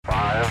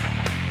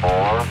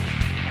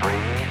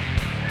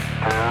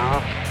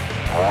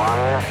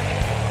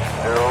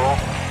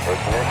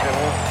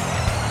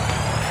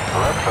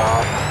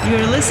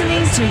You're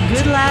listening to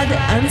Good Lad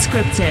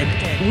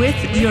Unscripted with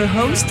your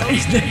host.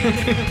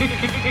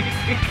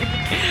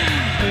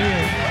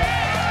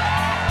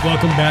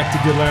 Welcome back to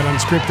Good Lad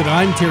Unscripted.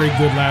 I'm Terry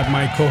Goodlad.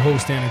 My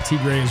co-host Anna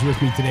Tigre is with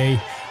me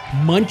today,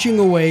 munching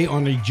away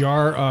on a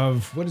jar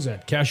of, what is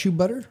that, cashew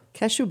butter?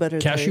 Cashew butter.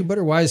 Cashew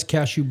butter? Why is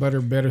cashew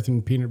butter better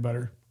than peanut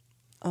butter?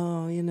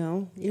 Oh, you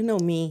know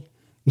me.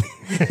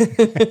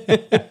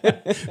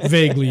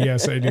 Vaguely,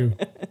 yes, I do.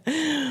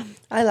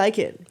 I like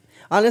it.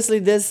 Honestly,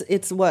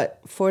 it's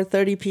what,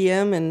 4:30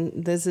 p.m.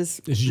 and this is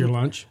your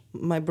lunch?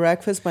 My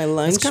breakfast, my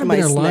lunch, It's kind of my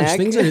been our snack.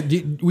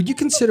 lunch. Would you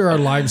consider our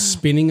lives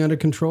spinning out of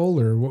control,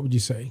 or what would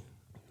you say?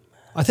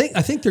 I think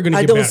they're going to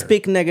get better. I don't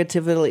speak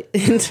negatively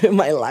into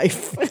my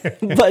life,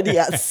 but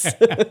yes.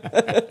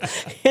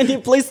 Can you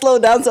please slow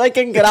down so I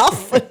can get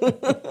off?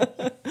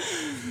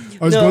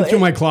 I was going through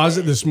my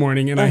closet this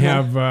morning, and I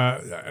have,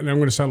 and I'm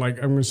going to sound like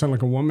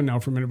a woman now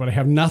for a minute, but I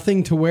have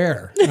nothing to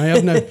wear. I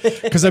have no,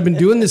 because I've been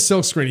doing this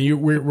silk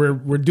screening.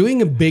 We're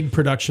doing a big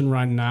production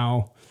run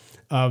now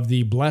of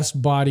the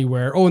Blessed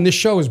Bodywear. Oh, and this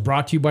show is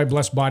brought to you by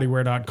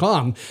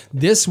blessedbodywear.com.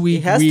 This week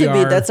it has to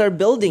be. That's our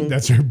building.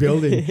 That's our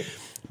building.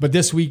 But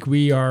this week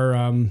we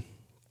are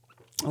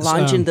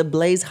launching the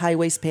Blaze high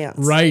waist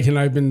pants. Right, and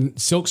I've been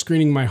silk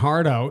screening my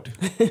heart out,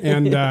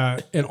 and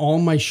all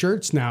my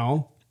shirts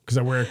now. Because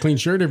I wear a clean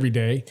shirt every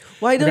day.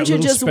 Why don't you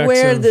just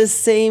wear the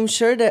same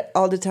shirt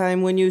all the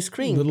time when you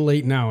screen? A little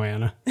late now,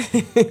 Anna.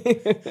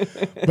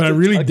 But I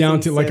really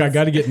down to, I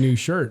got to get new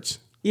shirts.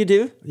 You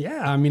do?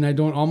 Yeah, I mean,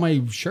 all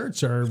my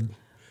shirts are,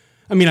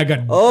 I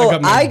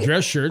got my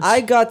dress shirts.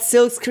 I got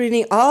silk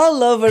screening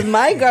all over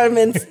my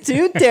garments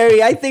too,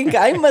 Terry. I think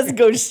I must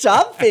go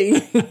shopping.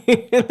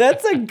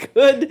 That's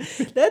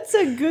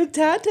a good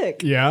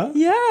tactic. Yeah?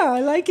 Yeah,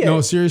 I like it.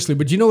 No, seriously.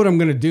 But you know what I'm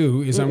going to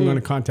do is I'm going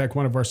to contact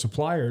one of our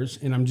suppliers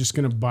and I'm just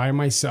going to buy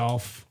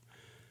myself.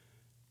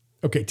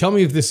 Okay, tell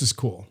me if this is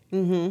cool.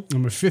 Mm-hmm.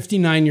 I'm a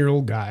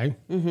 59-year-old guy.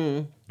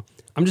 Mm-hmm.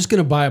 I'm just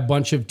going to buy a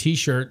bunch of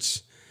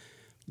T-shirts,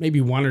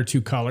 maybe one or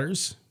two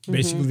colors.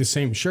 Basically the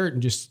same shirt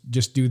and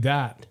just do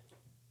that.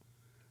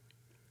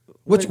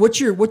 What's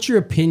your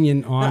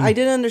opinion on? I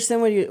didn't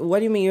understand what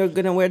do you mean you're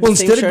gonna wear the same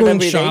shirt instead of going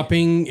every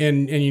shopping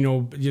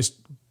and just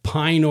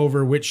pine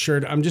over which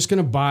shirt, I'm just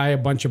gonna buy a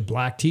bunch of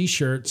black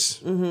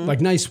T-shirts,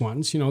 like nice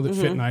ones, that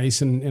fit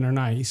nice and are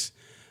nice.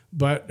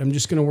 But I'm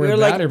just gonna wear You're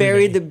that like every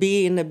Barry day. the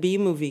Bee in the Bee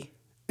movie.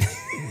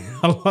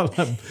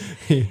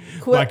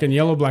 Black and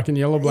yellow, black and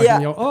yellow, black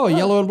and yellow. Oh,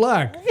 yellow and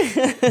black.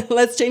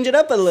 Let's change it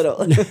up a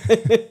little.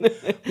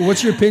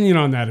 What's your opinion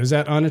on that? Is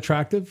that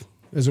unattractive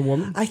as a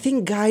woman? I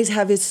think guys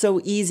have it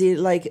so easy.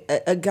 Like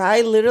a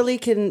guy literally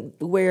can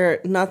wear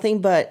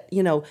nothing but,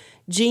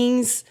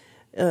 jeans,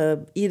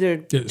 either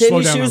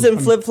tennis shoes and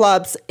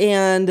flip-flops,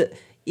 and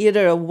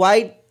either a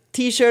white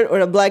T-shirt or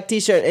a black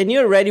T-shirt, and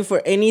you're ready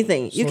for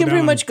anything. You can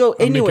pretty much go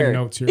anywhere. I'm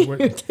making notes here.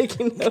 You're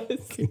taking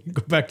notes. Can you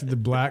go back to the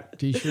black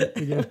T-shirt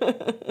again?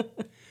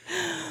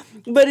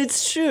 But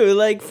it's true.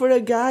 Like for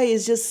a guy,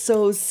 it's just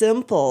so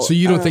simple. So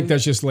you don't think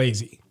that's just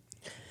lazy?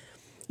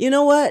 You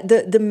know what?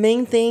 The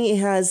main thing it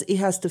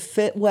has to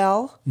fit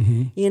well.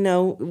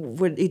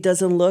 Where it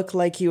doesn't look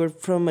like you're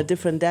from a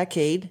different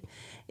decade,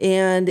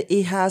 and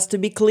it has to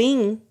be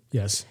clean.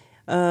 Yes.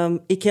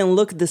 It can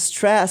look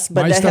distressed,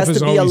 but that has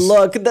to be a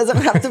look. It doesn't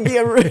have to be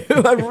a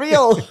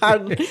real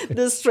hard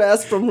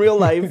distress from real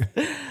life.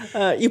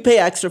 You pay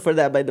extra for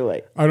that, by the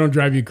way. I don't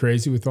drive you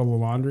crazy with all the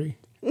laundry.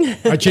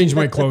 I change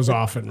my clothes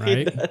often, right?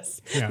 He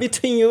does. Yeah.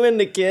 Between you and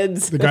the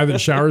kids. The guy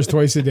that showers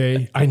twice a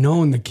day. I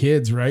know, and the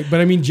kids, right?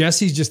 But I mean,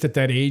 Jesse's just at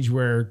that age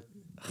where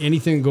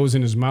anything that goes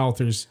in his mouth,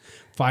 there's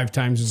 5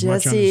 times as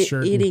much on his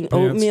shirt. Jesse eating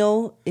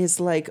oatmeal is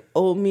like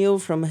oatmeal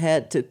from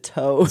head to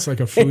toe. It's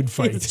like a food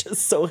fight. He's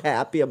just so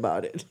happy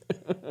about it.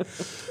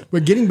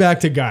 But getting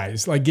back to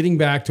guys, getting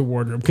back to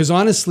wardrobe, because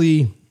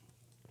honestly,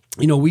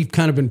 we've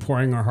kind of been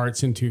pouring our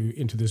hearts into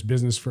this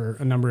business for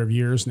a number of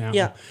years now.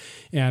 Yeah.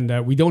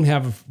 And we don't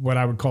have what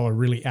I would call a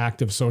really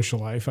active social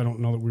life. I don't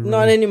know that we really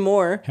not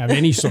anymore have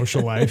any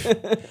social life.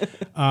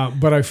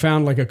 But I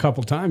found a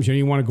couple times,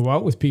 you want to go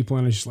out with people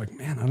and it's just like,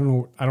 man, I don't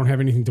know. I don't have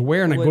anything to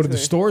wear. And I go to the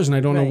stores and I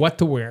don't know what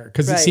to wear.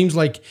 Because it seems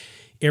like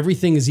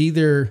everything is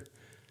either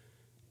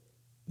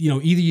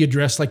you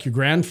dress like your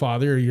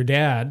grandfather or your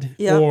dad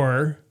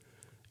or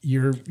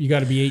you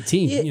got to be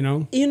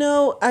 18,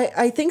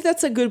 I think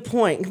that's a good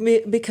point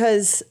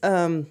because,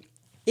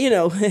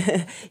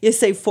 you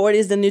say 40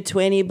 is the new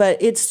 20,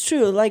 but it's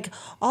true. Like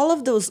all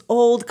of those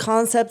old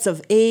concepts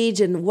of age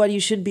and what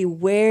you should be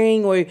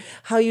wearing or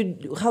how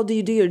do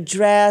you do your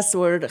dress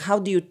or how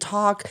do you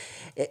talk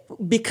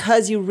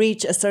because you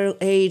reach a certain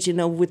age,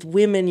 with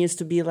women used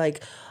to be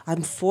like,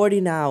 I'm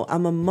 40 now,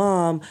 I'm a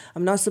mom,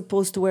 I'm not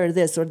supposed to wear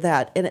this or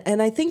that.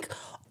 And I think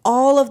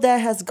all of that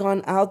has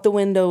gone out the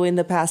window in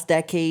the past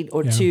decade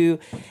or two.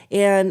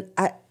 And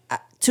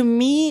to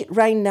me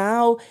right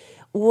now,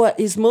 what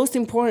is most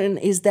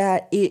important is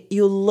that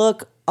you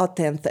look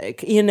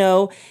authentic,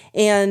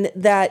 and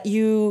that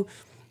you're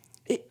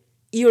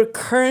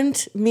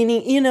current,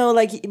 meaning,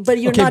 but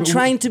you're not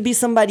trying to be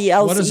somebody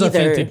else either. What does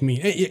authentic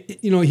mean?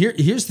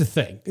 Here's the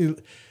thing.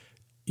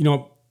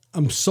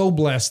 I'm so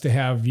blessed to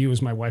have you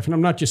as my wife. And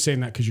I'm not just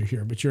saying that because you're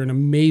here, but you're an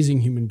amazing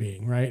human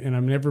being, right? And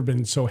I've never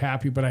been so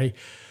happy, but I've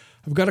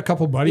got a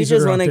couple buddies You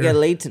just want to get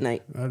laid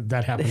tonight.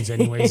 That happens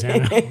anyways,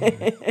 Anna.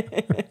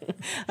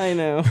 I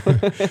know.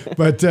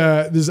 But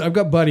I've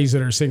got buddies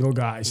that are single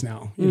guys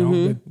now,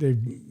 that they've,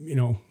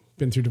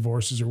 been through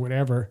divorces or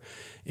whatever.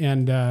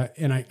 And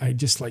I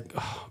just like,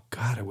 oh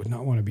God, I would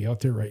not want to be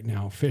out there right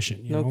now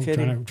fishing,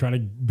 trying to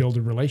build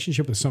a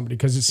relationship with somebody.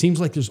 Because it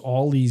seems like there's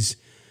all these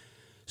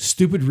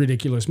stupid,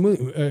 ridiculous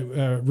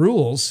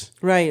rules.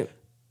 Right.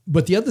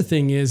 But the other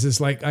thing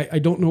is like, I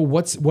don't know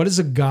what is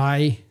a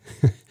guy,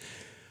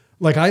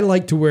 like I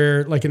like to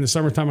wear, like in the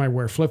summertime, I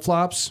wear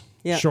flip-flops,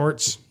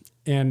 shorts,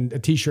 and a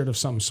t-shirt of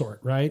some sort.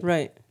 Right.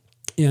 Right.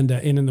 And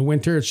in the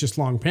winter, it's just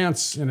long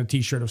pants and a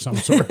t-shirt of some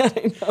sort.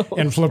 I know.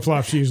 And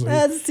flip-flops usually.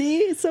 See,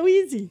 it's so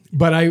easy.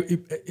 But I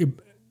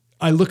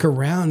look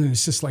around and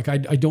it's just like, I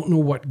don't know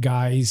what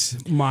guys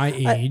my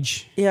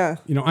age.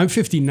 I'm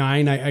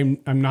 59.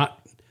 I'm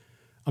not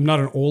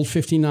an old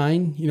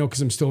 59,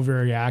 because I'm still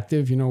very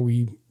active.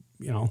 And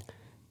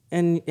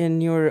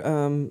your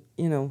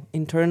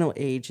internal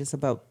age is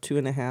about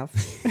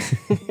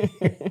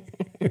 2.5.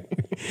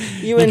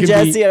 You and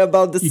Jesse are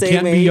about the same age. You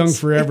can't be young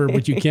forever,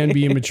 but you can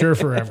be immature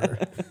forever.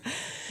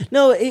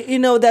 No,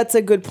 that's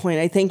a good point.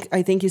 I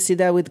think you see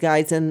that with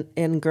guys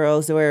and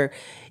girls, where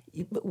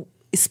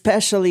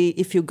especially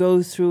if you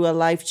go through a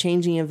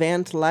life-changing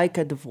event like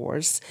a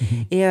divorce,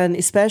 and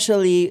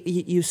especially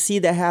you see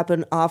that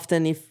happen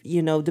often if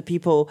the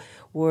people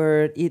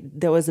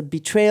there was a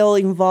betrayal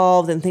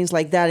involved and things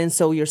like that, and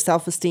so your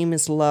self-esteem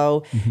is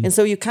low, and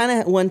so you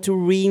kind of want to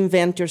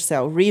revamp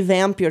yourself,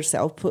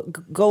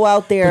 go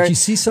out there. But you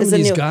see some of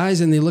these guys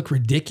and they look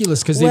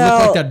ridiculous because they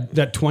look like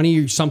that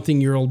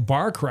 20-something-year-old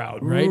bar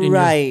crowd, right? And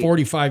you're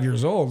 45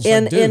 years old.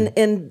 And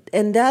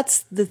that's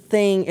the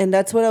thing, and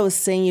that's what I was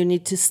saying. You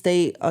need to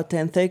stay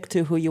authentic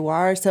to who you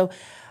are. So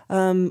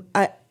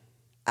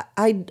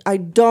I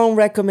don't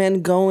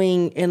recommend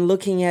going and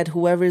looking at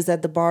whoever's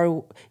at the bar,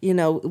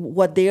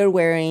 what they're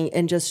wearing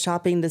and just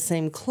shopping the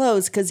same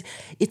clothes, because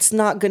it's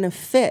not going to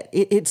fit.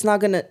 It's not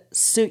going to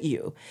suit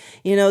you.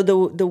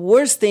 The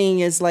worst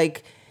thing is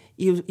like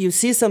you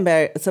see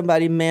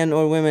somebody, men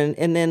or women,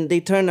 and then they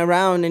turn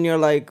around and you're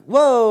like,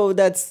 whoa,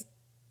 that's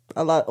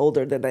a lot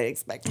older than I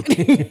expected.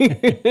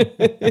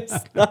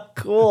 It's not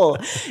cool.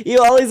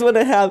 You always want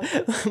to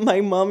have. My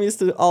mom used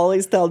to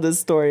always tell this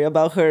story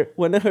about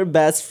one of her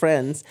best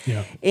friends.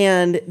 Yeah.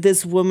 And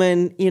this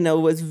woman,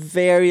 was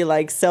very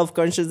like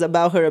self-conscious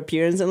about her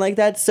appearance and like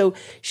that. So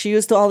she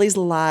used to always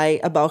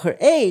lie about her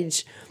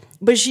age.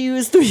 But she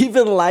used to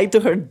even lie to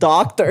her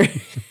doctor.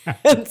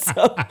 and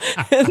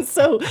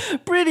so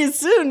pretty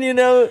soon,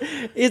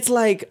 it's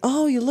like,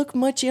 oh, you look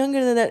much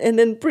younger than that. And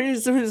then pretty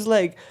soon it's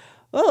like,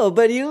 oh,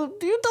 but you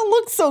don't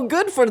look so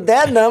good for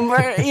that number,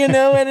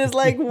 and it's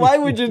like, why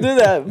would you do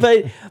that?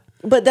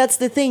 But that's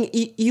the thing.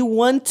 You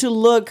want to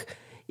look,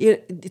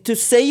 to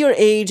say your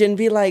age and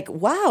be like,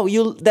 wow,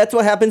 that's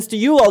what happens to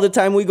you all the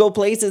time. We go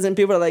places and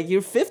people are like,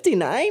 you're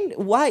 59?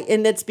 Why?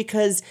 And that's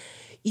because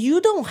you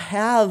don't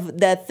have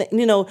that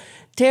thing.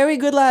 Terry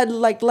Goodlad,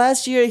 like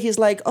last year, he's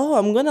like, oh,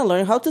 I'm going to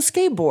learn how to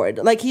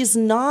skateboard. Like he's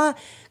not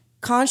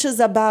conscious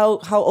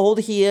about how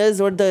old he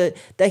is or that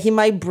he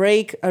might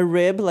break a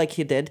rib like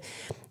he did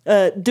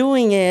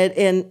doing it.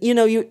 And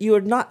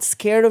you're not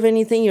scared of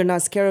anything. You're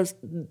not scared of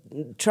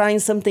trying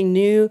something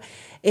new.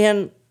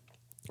 And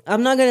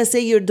I'm not gonna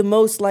say you're the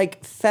most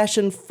like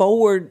fashion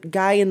forward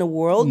guy in the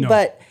world, no.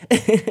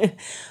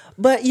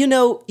 but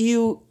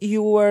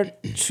you are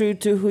true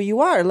to who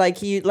you are.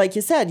 Like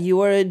you said,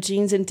 you are a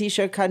jeans and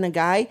t-shirt kind of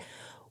guy.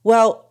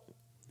 Well,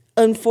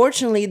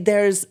 unfortunately,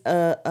 there's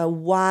a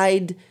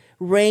wide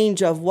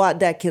range of what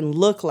that can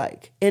look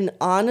like. And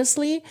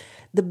honestly,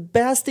 the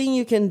best thing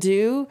you can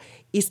do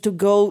is to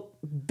go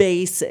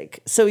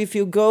basic. So if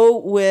you go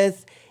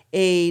with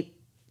a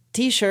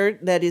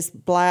t-shirt that is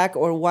black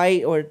or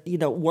white or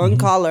one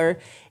color,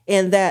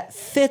 and that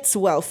fits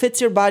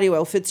your body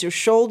well, fits your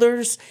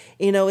shoulders,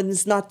 and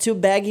it's not too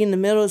baggy in the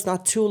middle, it's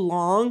not too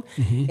long.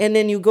 And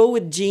then you go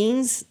with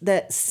jeans,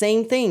 that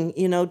same thing,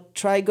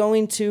 try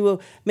going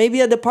to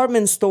maybe a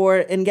department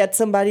store and get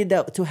somebody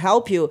to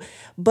help you.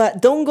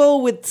 But don't go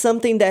with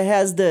something that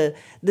has the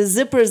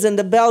zippers and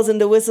the bells and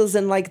the whistles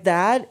and like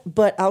that,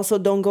 but also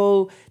don't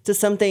go to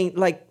something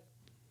like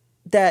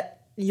that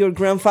your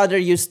grandfather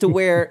used to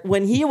wear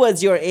when he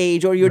was your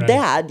age, or your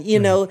dad,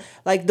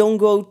 like don't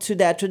go to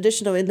that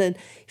traditional. And then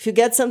if you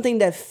get something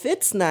that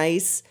fits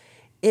nice,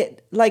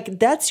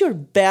 that's your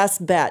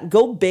best bet.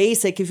 Go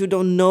basic. If you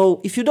don't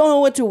know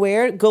what to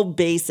wear, go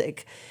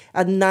basic.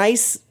 A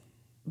nice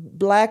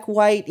black,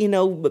 white,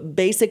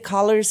 basic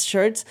colors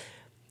shirts,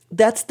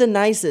 that's the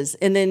nicest.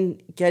 And then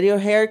get your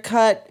hair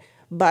cut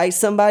by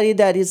somebody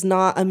that is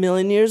not a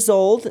million years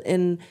old,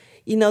 and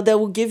that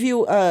will give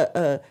you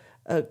a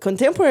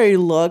contemporary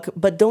look,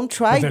 but don't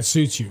try. But that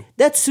suits you.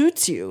 That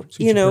suits you. Suits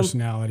your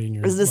personality and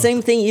your it's the look.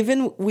 Same thing.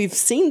 Even we've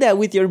seen that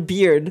with your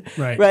beard,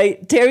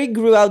 right? Terry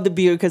grew out the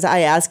beard because I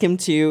asked him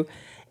to,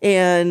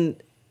 and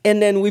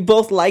and then we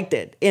both liked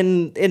it,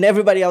 and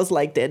everybody else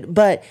liked it.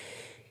 But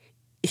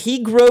he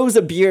grows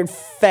a beard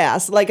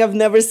fast. Like I've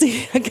never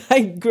seen a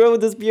guy grow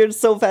this beard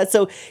so fast.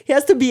 So he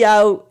has to be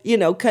out,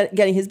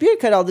 getting his beard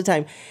cut all the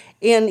time.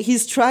 And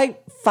he's tried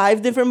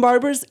 5 different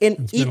barbers,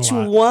 and each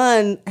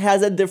one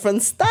has a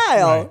different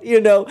style,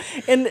 right.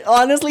 And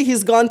honestly,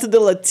 he's gone to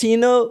the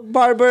Latino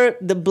barber,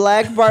 the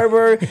black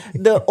barber,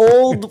 the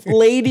old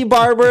lady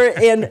barber,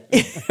 and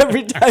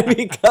every time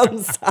he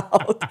comes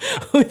out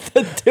with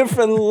a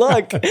different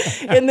look.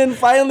 And then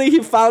finally he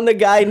found a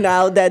guy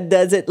now that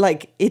does it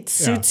like it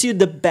suits you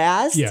the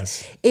best.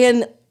 Yes.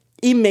 And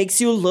it makes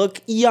you look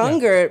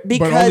younger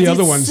because but all the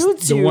other ones,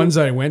 suits the you. ones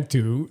I went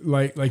to,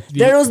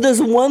 there was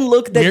this one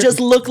look that just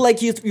looked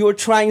like you were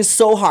trying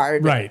so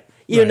hard. Right.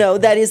 You know,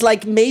 that is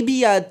like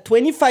maybe a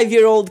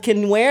 25-year-old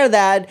can wear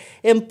that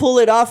and pull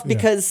it off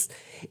because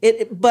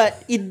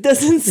but it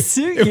doesn't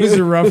suit you. It was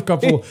a rough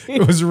couple.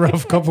 It was a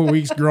rough couple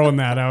weeks growing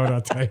that out.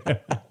 I'll tell you,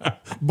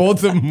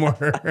 both of them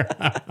were.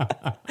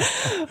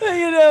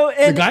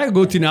 And the guy I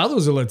go to now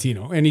is a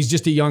Latino, and he's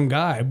just a young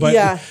guy.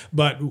 But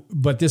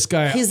but this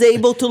guy, he's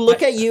able to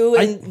look at you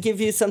and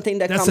give you something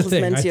that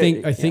compliments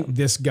you. I think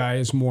this guy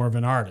is more of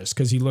an artist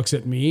because he looks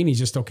at me and he's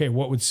just okay.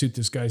 What would suit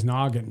this guy's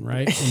noggin,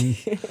 right?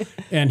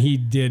 And he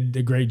did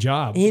a great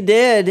job. He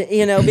did,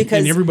 because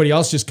and everybody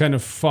else just kind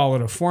of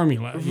followed a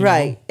formula,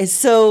 right?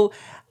 So,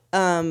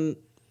 and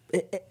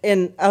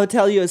I'll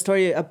tell you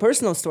a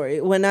personal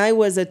story. When I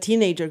was a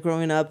teenager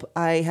growing up,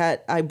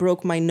 I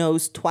broke my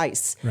nose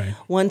twice. Right.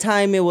 One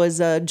time it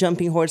was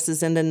jumping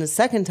horses, and then the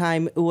second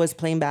time it was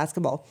playing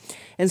basketball.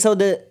 And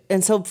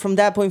so from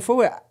that point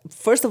forward,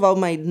 first of all,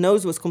 my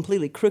nose was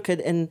completely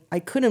crooked and I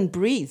couldn't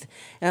breathe.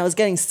 And I was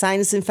getting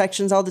sinus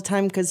infections all the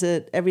time because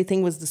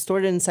everything was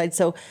distorted inside.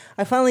 So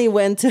I finally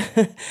went to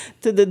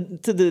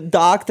the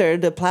doctor,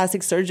 the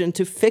plastic surgeon,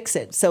 to fix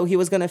it. So he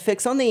was going to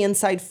fix on the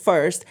inside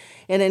first.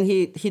 And then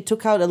he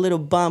took out a little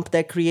bump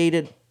that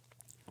created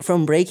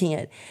from breaking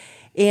it.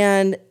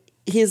 And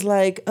he's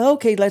like,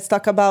 okay, let's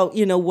talk about,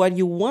 what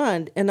you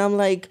want. And I'm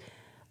like,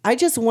 I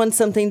just want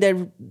something that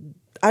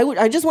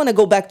I just want to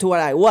go back to what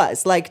I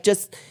was, like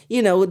just,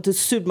 to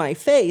suit my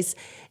face.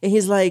 And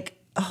he's like,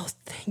 oh,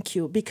 thank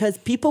you. Because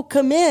people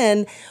come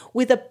in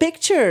with a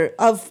picture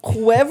of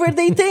whoever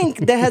they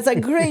think that has a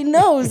great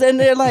nose. And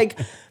they're like,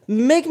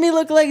 make me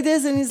look like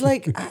this. And he's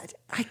like,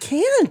 I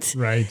can't.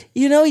 Right.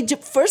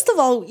 First of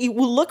all, it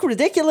will look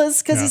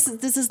ridiculous because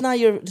this is not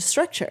your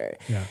structure.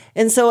 Yeah.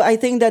 And so I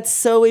think that's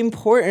so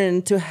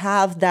important to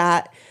have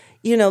that,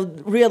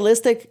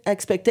 realistic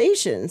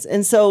expectations.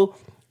 And so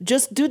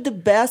just do the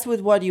best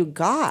with what you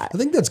got. I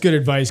think that's good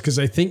advice because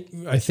I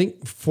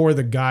think for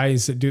the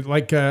guys that do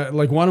like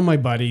one of my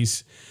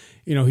buddies,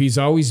 he's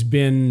always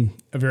been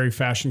a very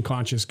fashion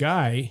conscious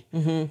guy,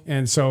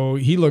 and so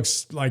he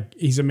looks like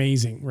he's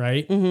amazing,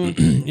 right?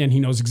 And he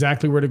knows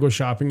exactly where to go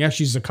shopping.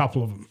 Actually, there's a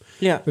couple of them.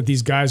 Yeah, but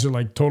these guys are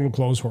like total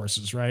clothes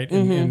horses, right?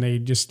 And they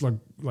just look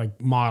like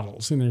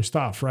models in their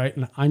stuff, right?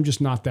 And I'm just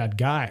not that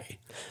guy,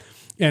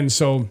 and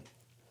so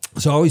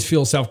I always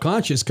feel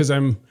self-conscious because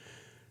I'm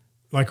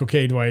like,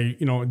 okay, do I,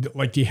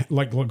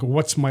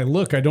 what's my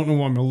look? I don't know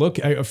what I'm going to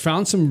look. I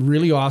found some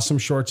really awesome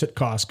shorts at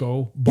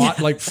Costco, bought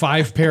like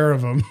 5 pair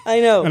of them. I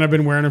know. And I've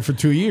been wearing them for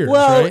 2 years,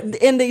 well, right?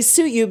 And they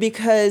suit you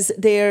because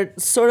they're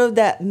sort of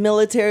that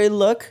military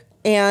look,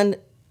 and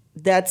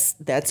that's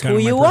who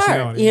you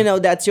are.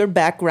 That's your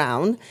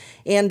background,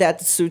 and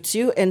that suits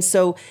you. And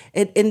so,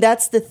 and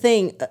that's the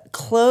thing.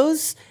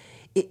 Clothes,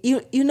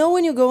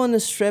 when you go on the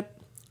strip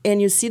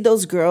and you see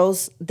those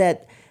girls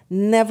that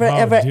never,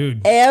 ever.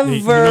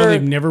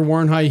 They've never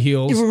worn high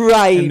heels.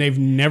 Right. And they've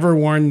never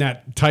worn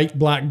that tight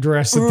black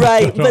dress.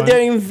 Right. But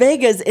they're in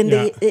Vegas and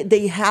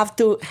they have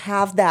to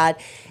have that.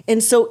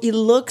 And so it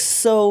looks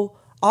so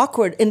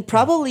awkward. And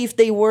probably if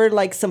they wore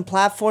like some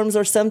platforms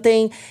or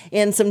something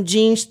and some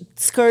jean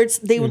skirts,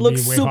 they would look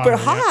super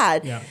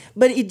hot. Yeah.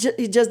 But it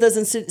just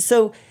doesn't suit.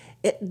 So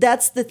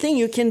that's the thing.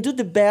 You can do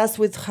the best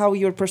with how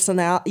your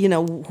personality,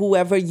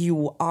 whoever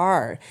you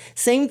are.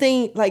 Same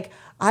thing. Like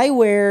I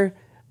wear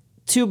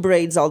 2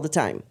 braids all the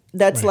time.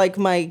 That's like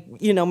my,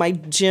 my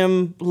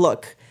gym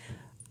look.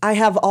 I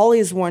have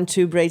always worn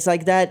 2 braids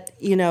like that.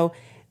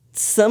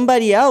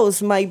 Somebody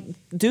else might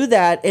do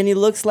that and it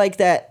looks like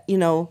that,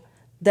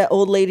 that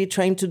old lady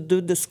trying to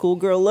do the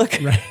schoolgirl look.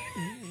 Right.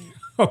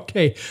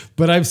 Okay.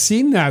 But I've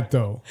seen that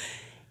though.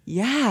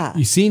 Yeah.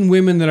 You've seen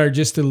women that are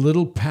just a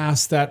little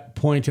past that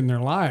point in their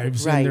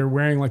lives and they're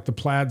wearing like the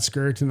plaid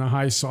skirt and the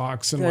high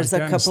socks. And there's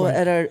like a couple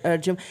at our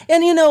gym.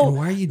 And and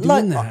why are you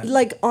doing that?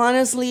 Like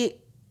honestly,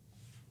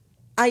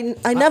 I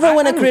never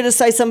want to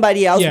criticize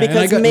somebody else because and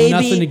I got maybe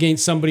nothing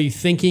against somebody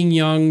thinking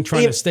young,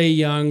 trying to stay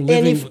young,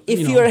 living. And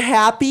if you're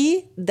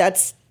happy,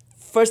 that's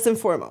first and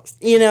foremost.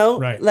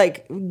 Right.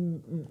 Like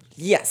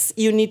yes,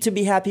 you need to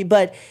be happy,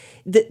 but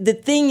the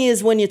thing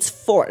is when it's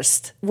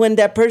forced, when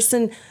that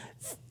person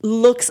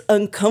looks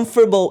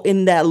uncomfortable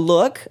in that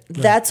look,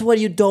 that's what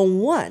you don't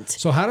want.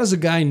 So how does a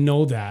guy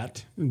know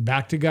that?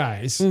 Back to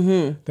guys,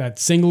 that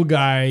single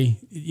guy,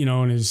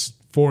 in his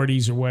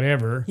 40s or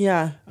whatever.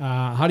 Yeah.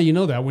 How do you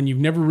know that when you've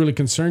never really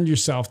concerned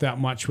yourself that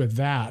much with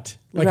that?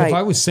 Like Right. if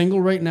I was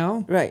single right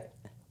now, Right.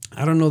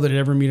 I don't know that I'd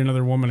ever meet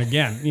another woman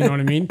again. You know what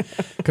I mean?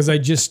 Because I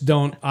just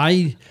don't.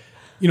 When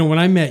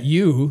I met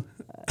you,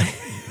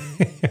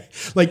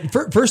 like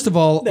first of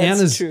all,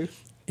 That's true.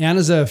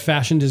 Anna's a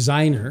fashion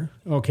designer,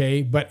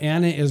 okay, but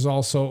Anna is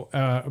also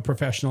a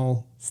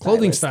professional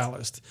clothing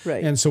stylist.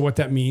 Right. And so what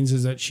that means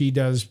is that she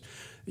does,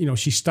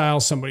 she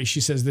styles somebody. She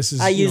says this is,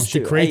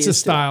 she I creates a used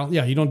to. style.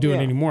 Yeah, you don't do it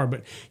Yeah. anymore,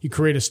 but you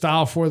create a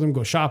style for them,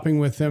 go shopping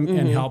with them,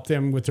 and help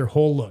them with their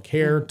whole look,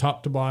 hair,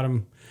 top to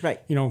bottom. Right.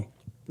 Like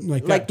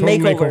Like that. Total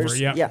makeovers.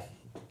 makeover. Yeah.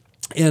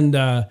 And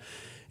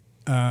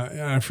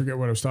I forget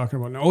what I was talking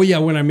about now. Oh yeah,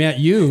 when I met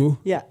you,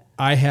 Yeah.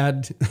 I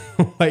had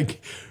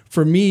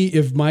for me,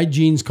 if my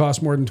jeans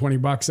cost more than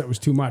 $20, that was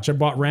too much. I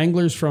bought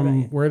Wranglers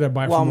from where did I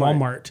buy it? From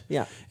Walmart.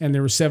 Yeah. And they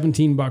were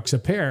 $17 a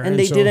pair. And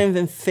they didn't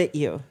even fit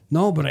you.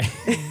 No, but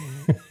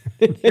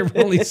they were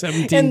only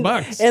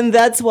 $17. And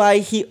that's why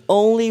he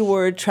only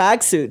wore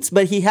tracksuits,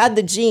 but he had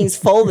the jeans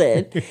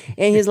folded.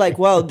 And he's like,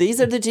 well, these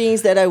are the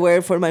jeans that I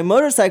wear for my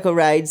motorcycle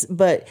rides.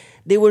 But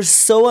they were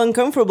so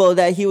uncomfortable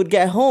that he would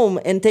get home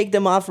and take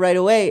them off right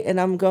away.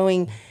 And I'm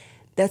going,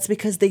 that's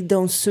because they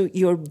don't suit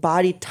your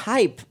body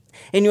type.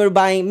 And you're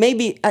buying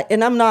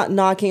and I'm not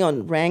knocking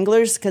on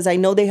Wranglers because I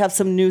know they have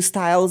some new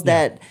styles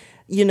that,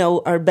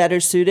 are better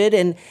suited.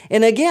 And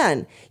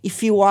again,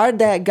 if you are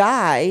that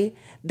guy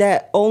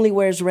that only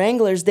wears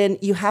Wranglers, then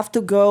you have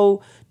to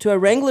go to a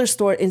Wrangler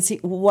store and see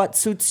what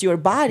suits your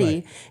body.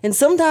 Right. And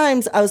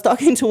sometimes I was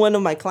talking to one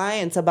of my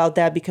clients about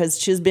that because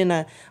she's been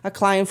a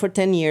client for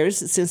 10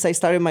 years since I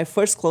started my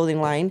first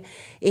clothing line.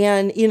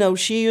 And,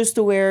 she used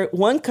to wear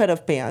one cut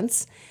of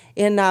pants.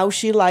 And now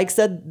she likes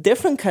a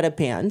different cut of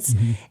pants.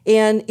 Mm-hmm.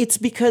 And it's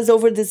because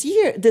over this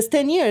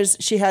 10 years,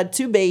 she had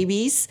 2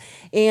 babies.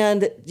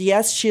 And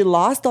yes, she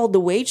lost all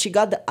the weight. She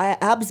got the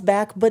abs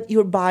back, but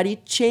your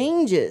body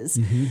changes.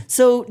 Mm-hmm.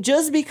 So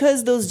just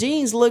because those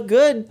jeans look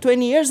good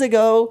 20 years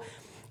ago,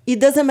 it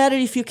doesn't matter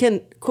if you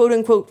can, quote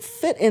unquote,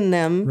 fit in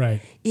them.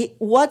 Right.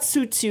 What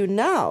suits you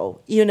now,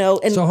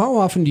 And so how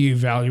often do you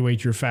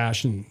evaluate your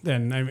fashion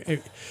then?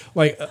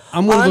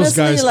 I'm one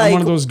honestly,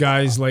 of those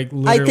guys, like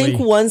literally. I think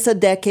once a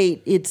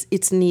decade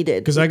it's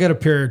needed. Because I got one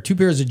pair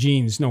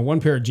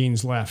of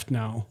jeans left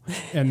now,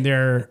 and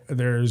they're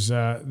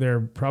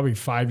probably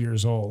 5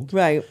 years old.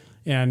 Right.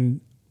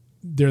 And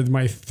they're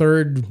my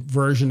third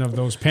version of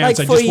those pants.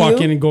 Like I just walk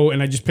you, in and go,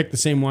 and I just pick the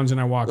same ones and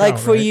I walk out. Like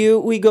for you,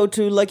 we go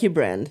to Lucky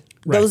Brand.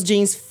 Right. Those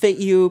jeans fit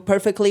you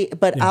perfectly.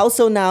 But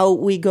also now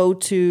we go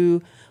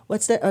to,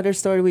 what's that other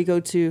store we go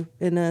to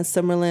in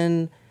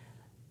Summerlin?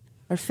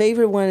 Our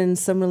favorite one in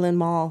Summerlin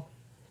Mall.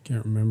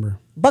 Can't remember.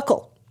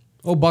 Buckle.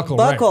 Oh, Buckle.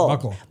 Right.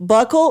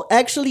 Buckle.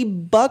 Actually,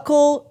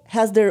 Buckle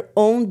has their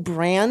own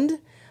brand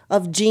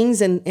of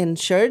jeans and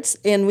shirts.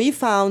 And we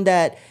found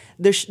that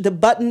the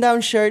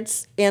button-down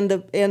shirts and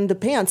the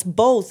pants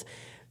both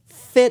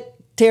fit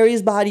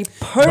Terry's body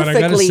perfectly. But I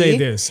gotta say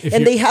this.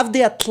 They have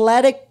the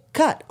athletic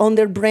cut on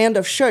their brand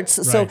of shirts.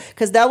 Right. So,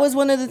 because that was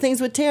one of the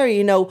things with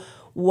Terry,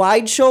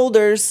 wide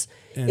shoulders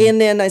and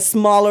then a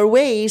smaller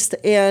waist.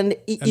 And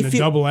if the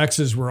double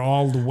X's were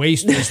all, the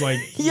waist was like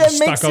it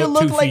makes you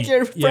look like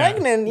you're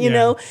pregnant,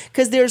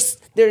 because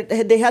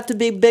they have to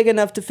be big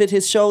enough to fit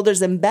his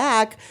shoulders and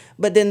back,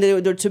 but then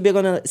they're too big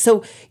on it.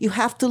 So you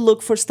have to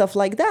look for stuff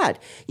like that.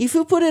 If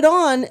you put it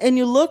on and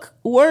you look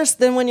worse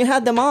than when you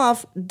had them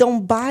off,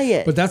 don't buy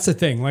it. But that's the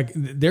thing. Like,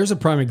 there's a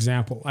prime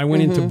example. I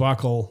went into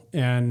Buckle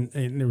and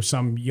there was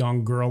some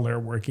young girl there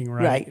working,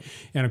 right?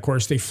 And of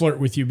course, they flirt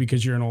with you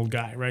because you're an old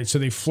guy, right? So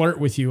they flirt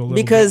with you a little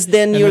because bit.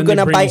 then you're going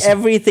to buy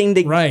everything.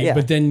 Right. Yeah.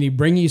 But then they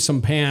bring you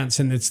some pants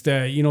and it's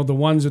the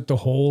ones with the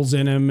holes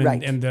in them and,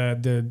 right. and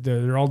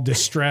they're all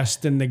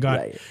distressed and they got,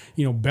 right.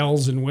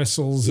 Bells and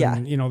whistles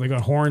and, they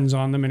got horns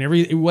on them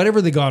and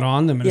whatever they got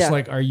on them. And it's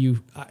like,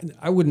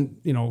 I wouldn't,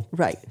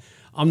 right.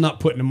 I'm not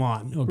putting them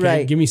on. Okay.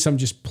 Right. Give me some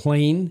just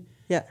plain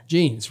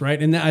jeans.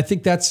 Right. And I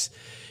think that's,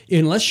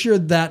 unless you're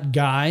that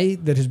guy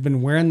that has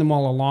been wearing them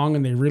all along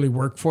and they really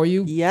work for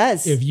you.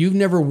 Yes. If you've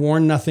never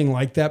worn nothing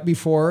like that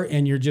before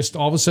and you're just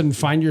all of a sudden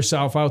find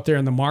yourself out there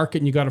in the market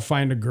and you got to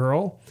find a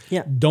girl.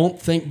 Yeah.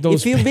 Don't think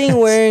those. If you've been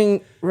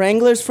wearing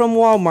Wranglers from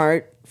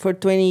Walmart for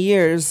 20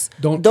 years,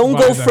 don't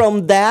go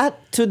from that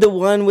to the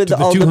one with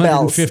all the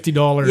bells.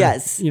 $250.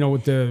 Yes.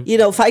 With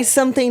the. Find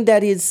something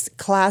that is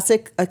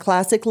a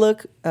classic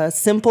look, a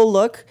simple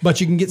look.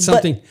 But you can get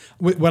something.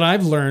 What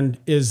I've learned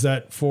is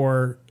that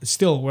for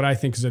still what I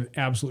think is an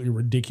absolutely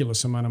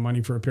ridiculous amount of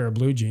money for a pair of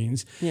blue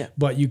jeans. Yeah.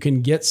 But you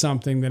can get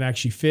something that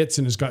actually fits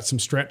and has got some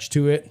stretch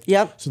to it.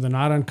 Yep. So they're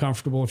not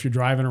uncomfortable if you're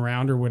driving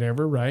around or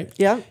whatever, right?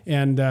 Yeah.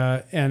 And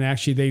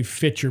actually they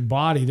fit your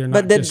body. They're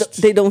not. But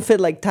they don't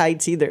fit like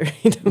tights either.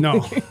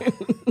 No.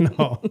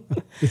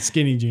 It's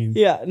skinny jeans.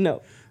 Yeah.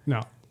 No.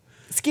 No.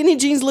 Skinny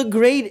jeans look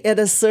great at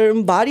a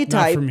certain body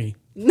type. Not for me.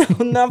 No,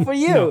 not for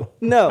you.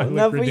 No, I look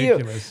not for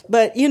ridiculous. you.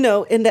 But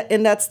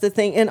and that's the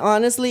thing. And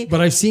honestly,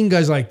 But I've seen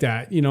guys like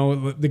that,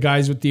 the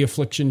guys with the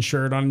affliction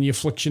shirt on, the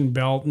affliction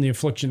belt and the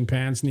affliction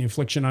pants and the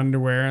affliction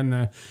underwear and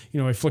the,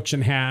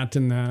 affliction hat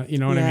and the, you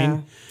know what I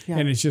mean? Yeah.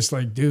 And it's just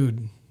like,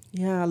 dude,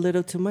 yeah, a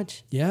little too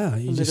much. yeah,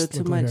 you just little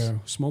look too like much.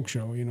 a smoke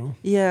show,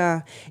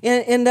 Yeah.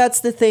 And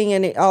that's the thing.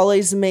 And it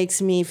always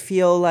makes me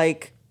feel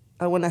like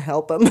I want to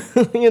help him,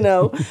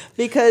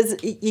 because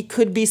it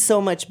could be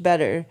so much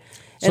better.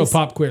 So And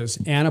pop quiz,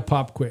 Anna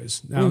pop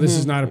quiz. Now this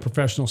is not a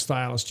professional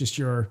style. It's just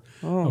your,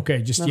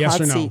 just the yes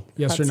hot or no. seat,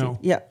 Yes hot or seat. no.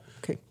 Yeah.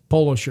 Okay.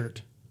 Polo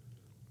shirt.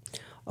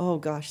 Oh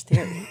gosh,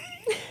 there.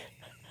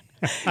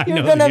 I You're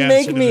know gonna the make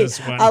answer to me this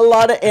one. a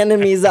lot of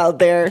enemies out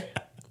there.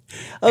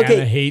 Anna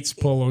Okay, hates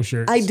polo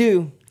shirts. I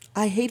do.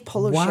 I hate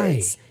polo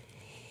Why? shirts.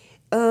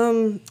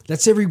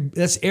 That's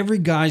every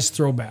guy's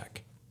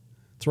throwback.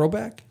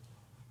 Throwback?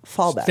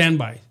 Fallback.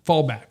 Standby.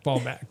 Fall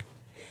back.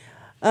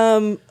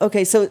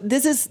 Okay, so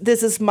this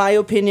is my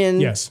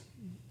opinion. Yes.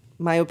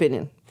 My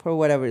opinion, for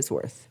whatever it's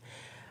worth.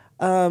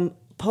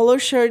 Polo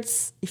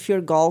shirts, if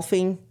you're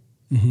golfing,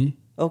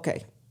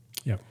 okay.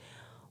 Yep.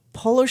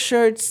 Polo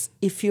shirts,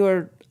 if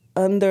you're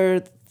under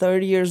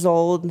 30 years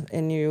old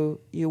and you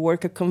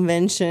work a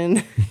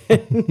convention,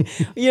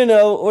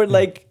 or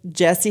like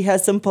Jesse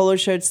has some polo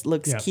shirts,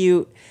 looks Yeah.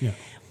 cute. Yeah.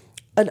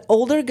 An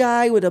older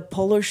guy with a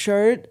polo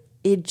shirt,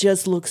 it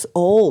just looks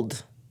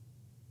old.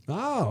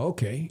 Oh,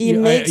 okay. It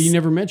makes- You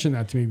never mentioned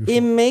that to me before.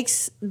 It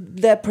makes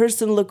that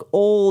person look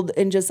old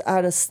and just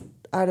out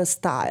of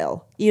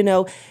style.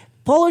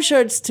 Polo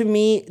shirts to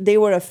me, they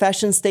were a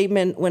fashion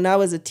statement when I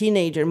was a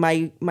teenager.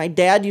 My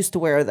dad used to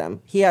wear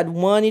them. He had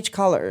one each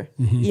color,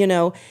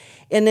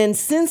 and then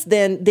since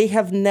then they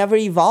have never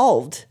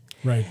evolved.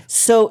 Right.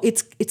 So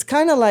it's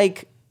kind of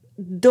like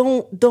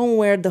don't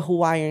wear the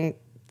Hawaiian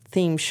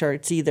theme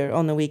shirts either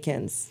on the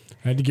weekends.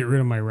 I had to get rid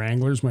of my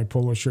Wranglers, my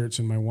polo shirts,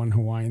 and my one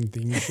Hawaiian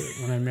theme shirt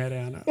when I met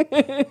Anna.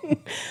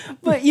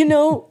 But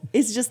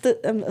it's just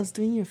that I was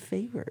doing you a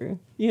favor.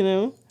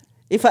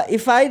 If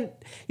I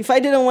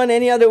didn't want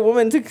any other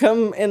woman to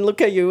come and look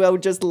at you, I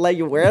would just let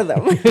you wear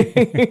them.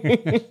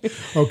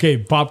 Okay,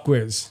 pop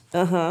quiz.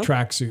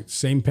 Tracksuits,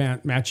 same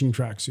pant, matching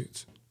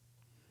tracksuits.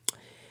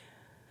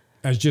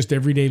 As just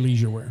everyday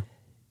leisure wear.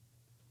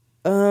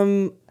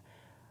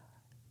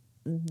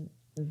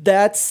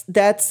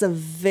 That's a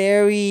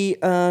very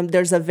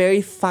there's a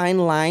very fine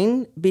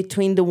line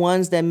between the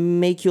ones that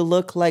make you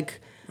look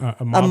like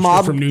A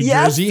mobster from New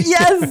Jersey.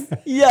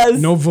 Yes.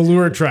 No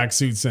velour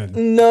tracksuits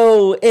in.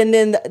 No, and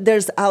then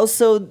there's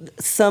also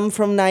some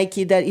from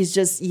Nike that is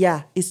just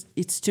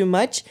it's too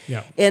much.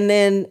 Yeah. And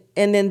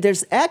then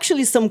there's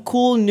actually some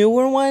cool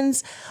newer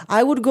ones.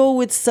 I would go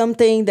with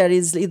something that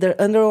is either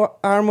Under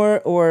Armour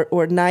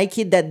or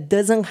Nike that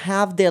doesn't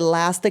have the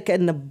elastic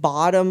in the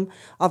bottom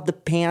of the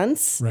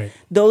pants. Right.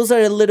 Those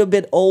are a little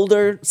bit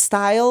older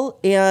style,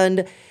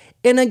 and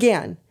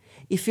again,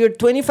 if you're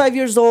 25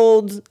 years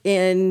old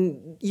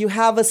and you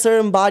have a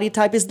certain body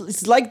type,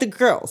 it's like the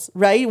girls,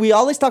 right? We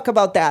always talk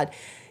about that.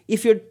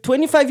 If you're a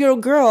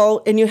 25-year-old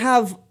girl and you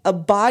have a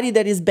body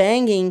that is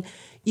banging,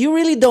 you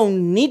really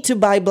don't need to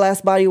buy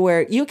Blast Body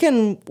Wear. You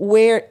can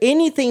wear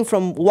anything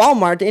from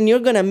Walmart and you're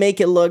going to make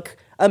it look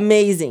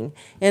amazing.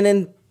 And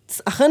then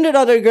 100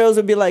 other girls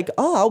would be like,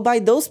 oh, I'll buy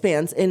those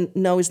pants. And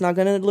no, it's not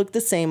going to look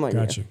the same on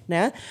Gotcha. you.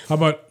 Yeah? How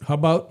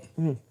about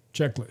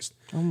checklist?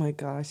 Oh, my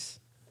gosh.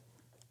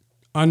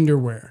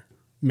 Underwear,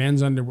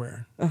 men's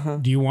underwear.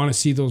 Do you want to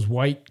see those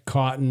white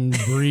cotton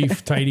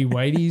brief tighty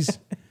whities?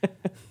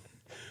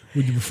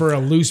 Would you prefer a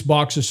loose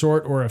boxer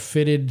short or a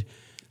fitted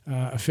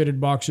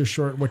boxer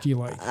short? What do you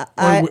like?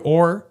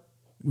 Or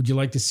would you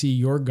like to see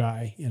your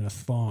guy in a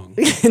thong?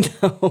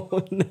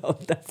 No,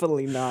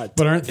 definitely not.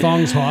 But aren't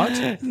thongs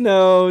hot?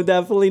 No,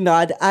 definitely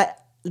not.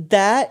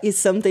 That is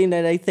something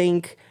that I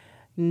think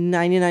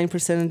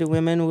 99% of the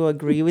women will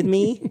agree with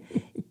me.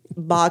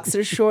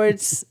 Boxer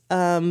shorts,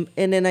 and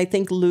then I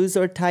think loose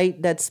or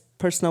tight, that's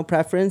personal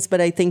preference, but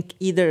I think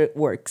either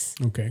works.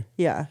 Okay.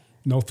 Yeah.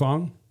 No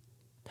thong?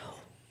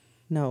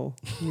 No.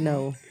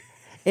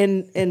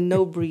 And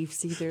no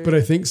briefs either. But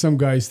I think some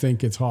guys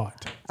think it's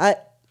hot.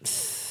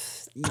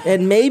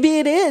 And maybe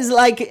it is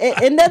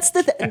and that's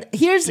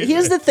here's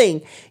the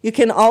thing. You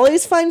can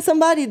always find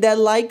somebody that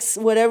likes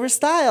whatever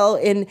style,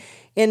 and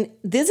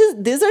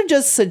these are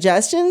just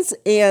suggestions,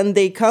 and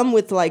they come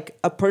with like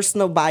a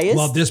personal bias.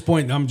 Well, at this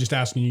point, I'm just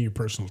asking you your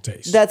personal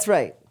taste. That's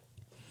right.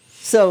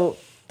 So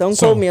don't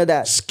quote me on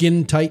that.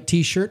 Skin tight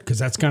t-shirt, because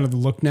that's kind of the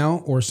look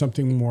now, or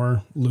something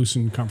more loose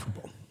and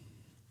comfortable.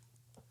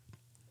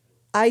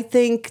 I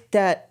think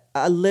that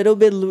a little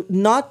bit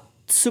not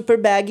super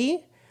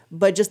baggy,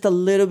 but just a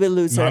little bit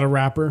looser. Not a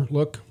rapper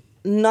look.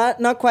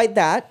 Not quite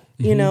that.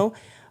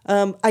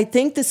 I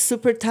think the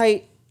super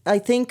tight. I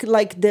think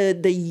like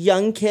the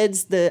young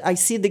kids. I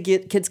see the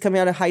kids coming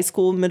out of high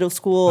school, middle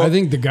school. I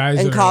think the guys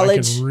and that college.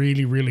 are like in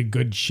really, really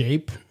good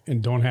shape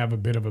and don't have a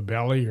bit of a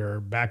belly or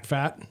back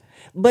fat.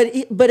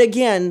 But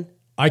again,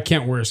 I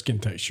can't wear a skin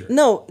tight shirt.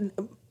 no.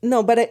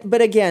 No,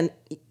 but again,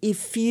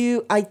 if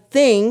you, I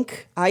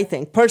think,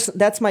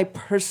 that's my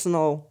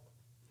personal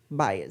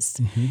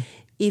bias.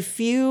 If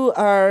you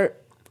are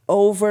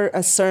over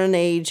a certain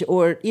age,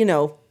 or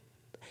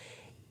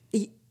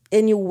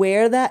and you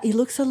wear that, it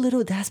looks a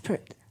little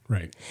desperate.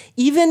 Right.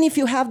 Even if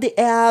you have the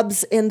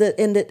abs and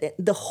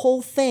the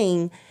whole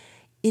thing,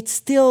 it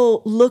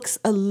still looks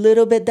a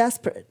little bit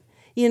desperate.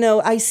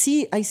 I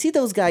see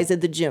those guys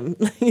at the gym,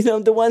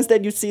 the ones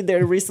that you see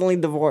they're recently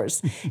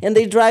divorced, and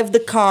they drive the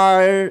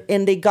car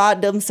and they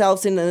got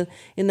themselves in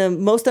the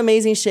most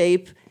amazing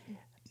shape.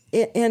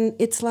 And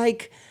it's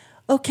like,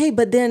 okay,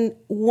 but then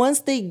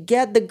once they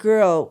get the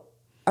girl,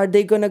 are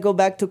they going to go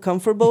back to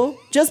comfortable?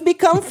 Just be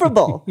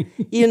comfortable,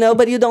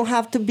 but you don't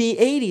have to be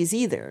 80s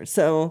either.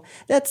 So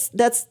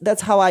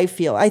that's how I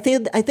feel. I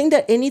think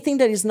that anything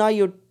that is not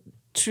your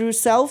true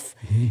self,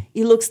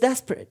 it looks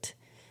desperate.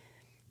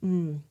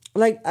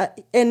 Like,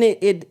 and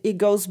it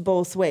goes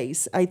both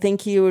ways. I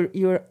think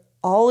you're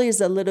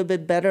always a little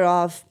bit better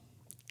off.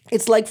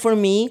 It's like, for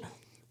me,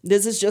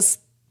 this is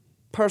just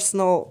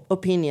personal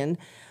opinion.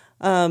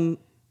 I'm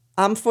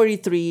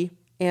 43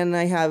 and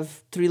I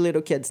have 3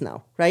 little kids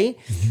now, right?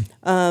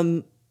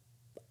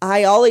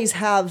 I always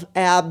have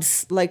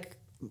abs, like,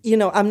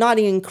 I'm not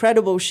in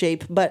incredible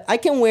shape, but I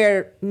can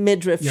wear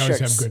midriff shirts. You always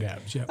have good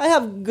abs, yeah. I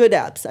have good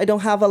abs. I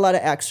don't have a lot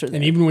of extra there.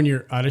 And even when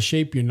you're out of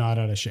shape, you're not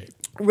out of shape.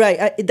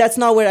 Right. That's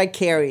not where I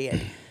carry it.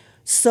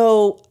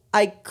 So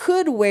I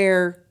could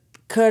wear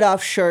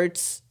cut-off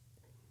shirts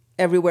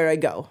everywhere I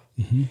go.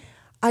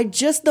 I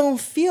just don't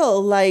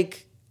feel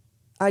like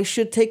I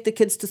should take the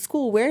kids to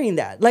school wearing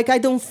that. Like, I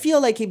don't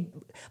feel like it.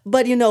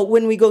 But,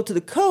 when we go to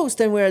the coast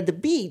and we're at the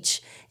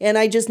beach and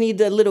I just need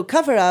a little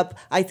cover up,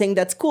 I think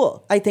that's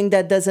cool. I think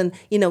that doesn't,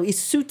 it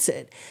suits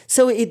it.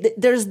 So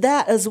there's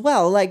that as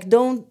well. Like,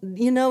 don't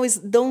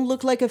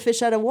look like a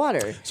fish out of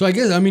water. So I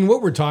guess,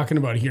 what we're talking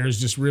about here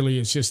is just really,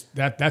 it's just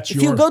that's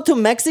if you go to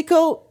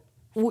Mexico,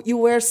 you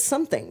wear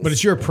something. But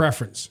it's your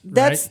preference,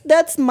 right?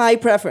 That's my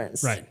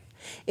preference. Right.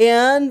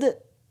 And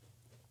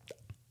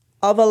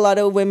of a lot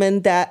of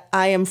women that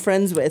I am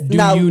friends with. Do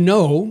you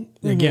know,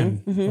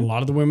 again, a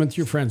lot of the women that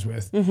you're friends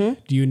with,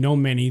 do you know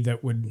many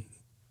that would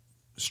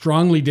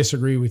strongly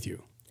disagree with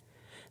you?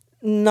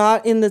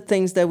 Not in the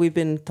things that we've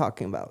been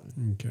talking about.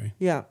 Okay.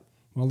 Yeah.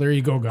 Well, there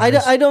you go, guys.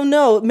 I don't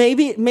know.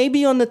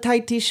 Maybe on the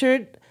tight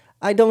T-shirt.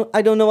 I don't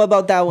know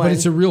about that one. But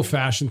it's a real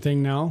fashion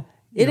thing now.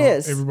 It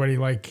is. Everybody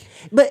like.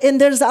 But and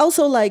there's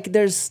also like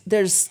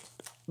there's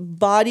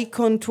body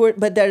contour,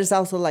 but there's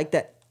also like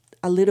that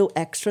a little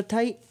extra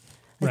tight.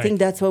 I think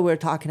that's what we're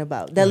talking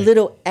about. That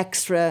little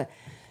extra.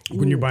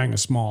 When you're buying a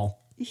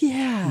small.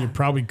 Yeah. You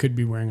probably could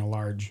be wearing a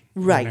large.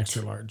 Right. An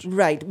extra large.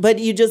 Right. But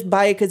you just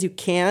buy it because you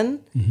can.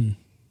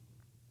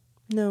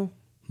 No.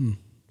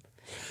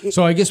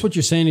 So I guess what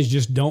you're saying is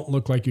just don't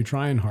look like you're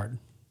trying hard.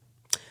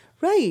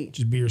 Right.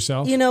 Just be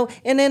yourself.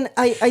 And then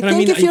I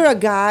think if you're a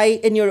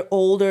guy and you're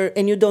older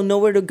and you don't know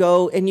where to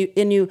go and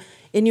you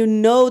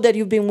know that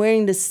you've been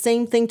wearing the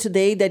same thing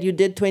today that you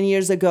did 20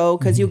 years ago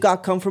because you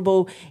got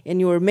comfortable and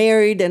you were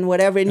married and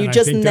whatever, and you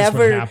just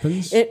never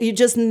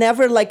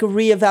like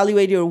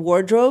reevaluate your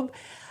wardrobe.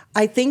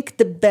 I think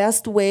the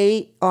best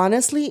way,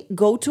 honestly,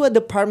 go to a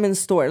department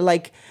store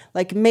like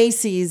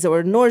Macy's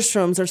or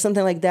Nordstrom's or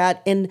something like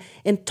that and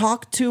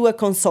talk to a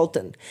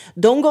consultant.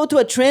 Don't go to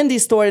a trendy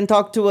store and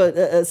talk to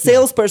a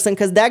salesperson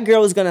because that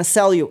girl is going to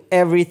sell you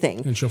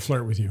everything. And she'll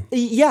flirt with you.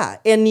 Yeah,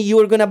 and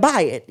you're going to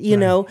buy it, you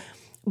know.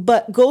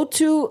 But go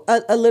to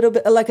a little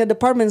bit like a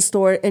department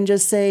store and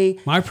just say...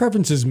 My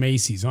preference is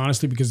Macy's,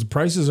 honestly, because the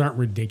prices aren't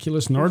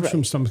ridiculous.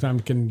 Nordstrom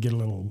sometimes can get a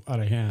little out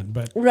of hand.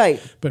 But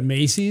But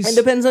Macy's... It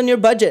depends on your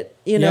budget,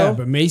 you know? Yeah,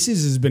 but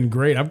Macy's has been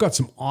great. I've got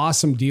some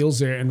awesome deals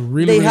there and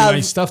really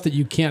nice stuff that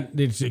you can't...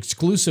 It's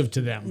exclusive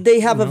to them.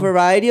 They have a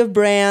variety of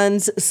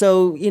brands.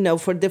 So,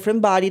 for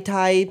different body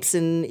types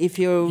and if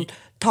you're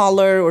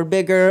taller or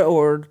bigger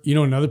or...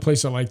 another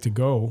place I like to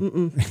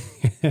go...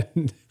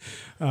 and,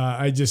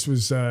 I just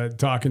was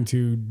talking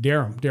to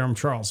Darum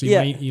Charles,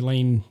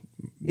 Elaine's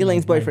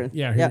boyfriend.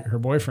 Her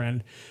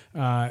boyfriend,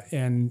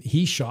 and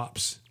he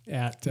shops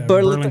at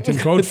Burlington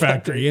Coat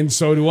Factory, and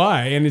so do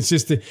I. And it's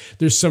just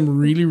there's some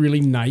really, really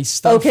nice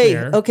stuff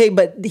there. Okay,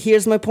 but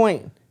here's my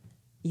point.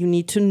 You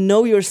need to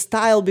know your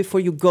style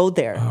before you go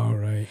there. Oh,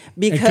 right.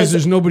 Because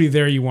there's nobody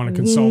there you want to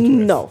consult with.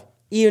 No.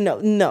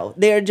 No,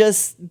 they're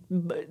just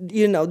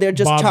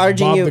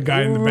charging Bob, you. the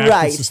guy in the back,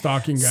 that's the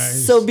stocking guy.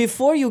 So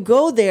before you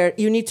go there,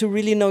 you need to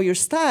really know your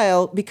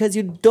style because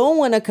you don't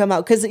want to come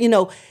out. Because,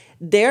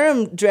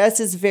 Darum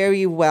dresses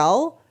very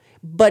well,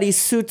 but he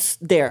suits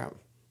Darum.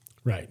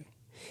 Right.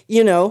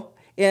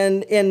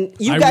 And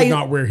you I guys would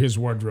not wear his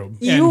wardrobe,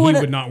 and he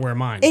would not wear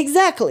mine.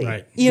 Exactly.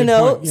 Right.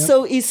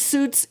 So it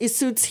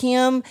suits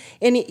him,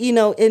 and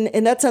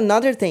and that's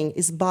another thing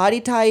is body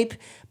type,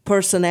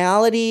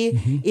 personality.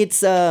 It's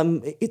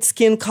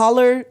skin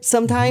color.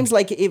 Sometimes,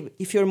 like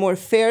if you're more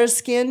fair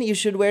skin, you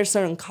should wear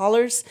certain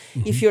colors.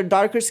 If you're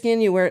darker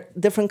skin, you wear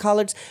different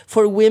colors.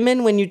 For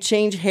women, when you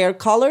change hair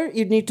color,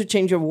 you need to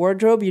change your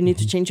wardrobe. You need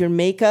to change your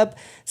makeup.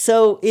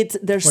 So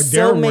there's Like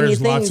so Darren many wears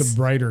things. lots of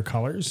brighter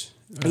colors.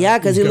 Yeah,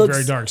 'cause he's he got looks-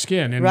 very dark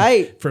skin. And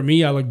right. for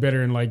me, I look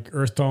better in like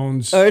earth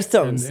tones. Earth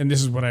tones. And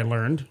this is what I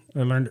learned.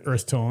 I learned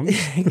earth tones.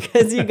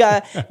 Because you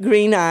got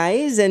green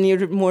eyes and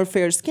you're more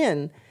fair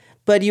skin,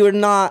 but you're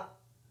not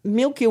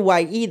milky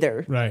white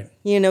either. Right.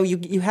 You know,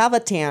 you have a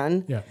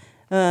tan. Yeah.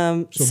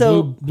 So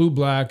So blue,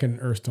 black, and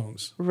earth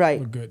tones. Right.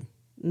 Look good.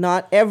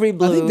 not every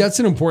blue. I think that's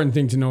an important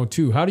thing to know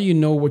too. How do you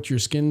know what your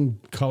skin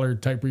color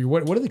type are?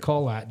 What do they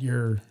call that?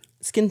 Your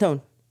skin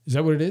tone. Is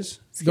that what it is?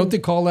 Don't they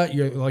call that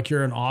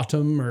you're an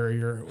autumn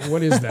or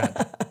what is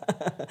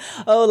that?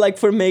 Oh, like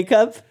for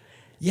makeup?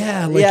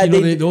 Yeah,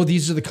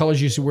 these are the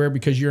colors you should wear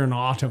because you're an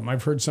autumn.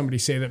 I've heard somebody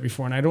say that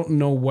before, and I don't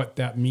know what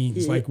that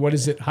means. Like, what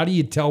is it? How do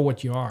you tell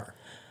what you are?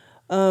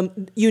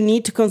 You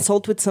need to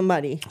consult with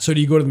somebody. So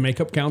do you go to the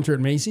makeup counter at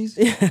Macy's?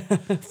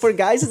 For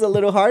guys, it's a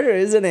little harder,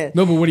 isn't it?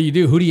 No, but what do you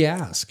do? Who do you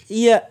ask?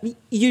 Yeah,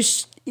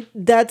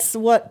 that's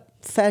what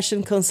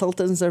fashion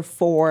consultants are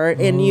for.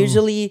 And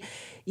usually,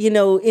 in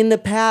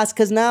the past,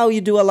 because now you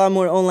do a lot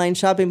more online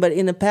shopping, but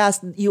in the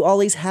past, you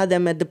always had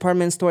them at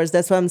department stores.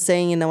 That's what I'm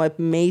saying, at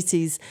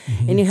Macy's.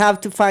 Mm-hmm. And you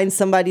have to find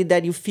somebody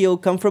that you feel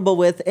comfortable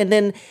with. And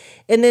then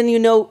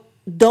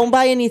don't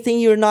buy anything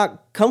you're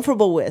not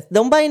comfortable with.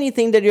 Don't buy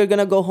anything that you're going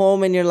to go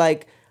home and you're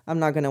like, I'm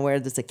not going to wear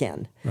this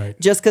again. Right.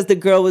 Just because the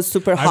girl was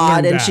super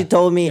hot and she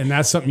told me. And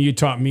that's something you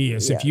taught me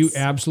is if you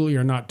absolutely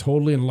are not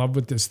totally in love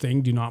with this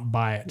thing, do not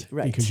buy it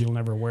because you'll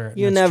never wear it.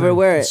 You never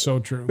wear it. It's so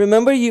true.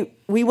 Remember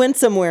we went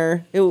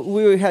somewhere.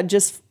 We had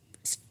just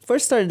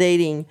first started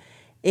dating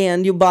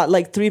and you bought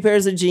like 3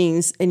 pairs of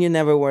jeans and you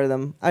never wore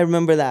them. I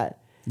remember that.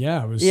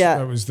 Yeah,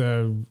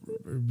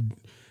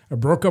 I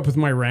broke up with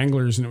my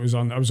Wranglers, and I was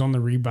on the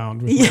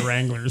rebound with my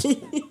Wranglers.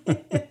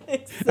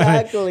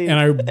 Exactly.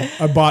 and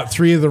I bought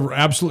 3 of the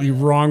absolutely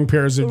wrong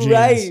pairs of jeans.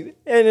 Right.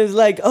 And it's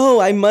like, oh,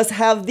 I must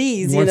have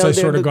these. Once I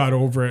sort of got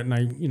over it, and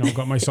I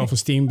got my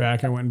self-esteem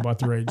back, I went and bought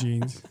the right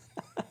jeans.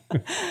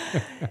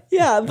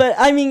 Yeah, but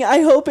I mean, I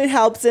hope it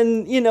helps,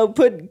 and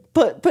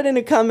put in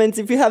the comments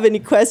if you have any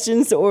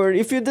questions or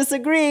if you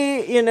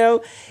disagree.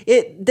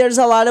 There's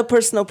a lot of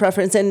personal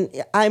preference, and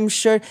I'm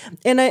sure,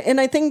 and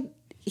I think.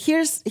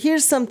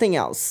 Here's something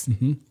else.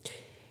 Mm-hmm.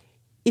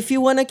 If you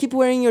want to keep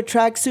wearing your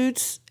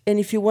tracksuits, and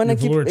if you want to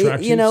keep, your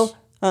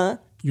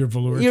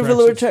velour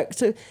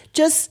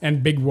tracksuit,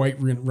 and big white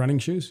running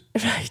shoes,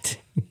 right?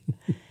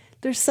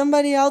 There's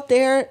somebody out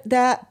there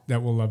that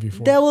will love you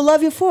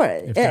for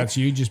it. If that's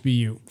you, just be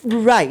you.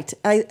 Right.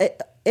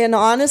 And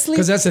honestly,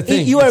 because that's the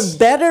thing, you are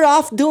better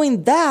off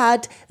doing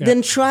that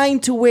than trying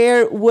to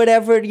wear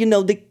whatever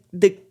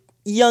the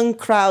young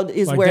crowd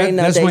is wearing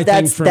nowadays.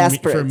 That's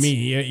desperate. For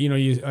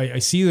me, I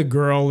see the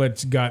girl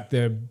that's got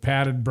the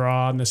padded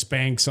bra and the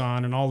Spanx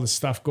on and all this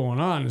stuff going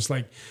on. It's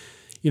like,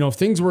 if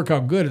things work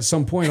out good, at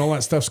some point, all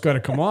that stuff's got to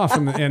come off,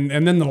 and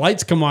then the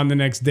lights come on the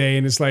next day,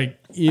 and it's like,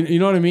 you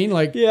know what I mean?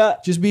 Like,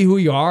 just be who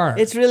you are.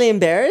 It's really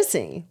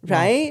embarrassing,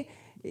 right?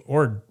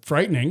 Or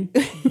frightening.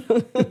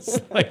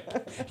 It's like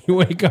you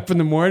wake up in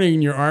the morning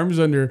and your arm's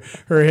under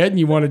her head and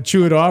you want to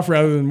chew it off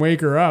rather than wake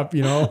her up,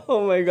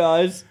 Oh my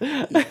gosh.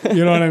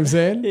 You know what I'm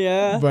saying?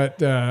 Yeah. But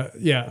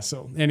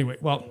so anyway,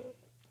 well,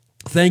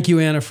 thank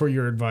you, Anna, for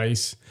your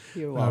advice.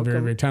 You're welcome.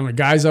 Very, very timely.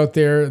 Guys out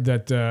there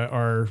that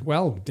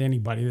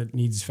anybody that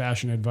needs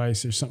fashion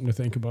advice, there's something to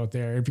think about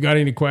there. If you got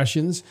any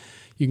questions,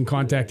 you can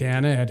contact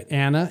Anna at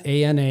Anna,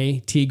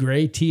 ANA,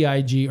 Tigre,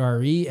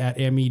 TIGRE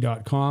at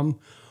ME.com.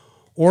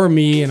 Or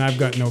me, and I've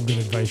got no good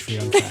advice for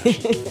you on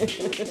fashion.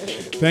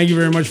 Thank you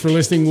very much for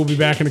listening. We'll be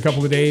back in a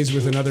couple of days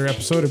with another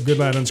episode of Good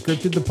Lad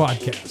Unscripted, the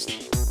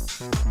podcast.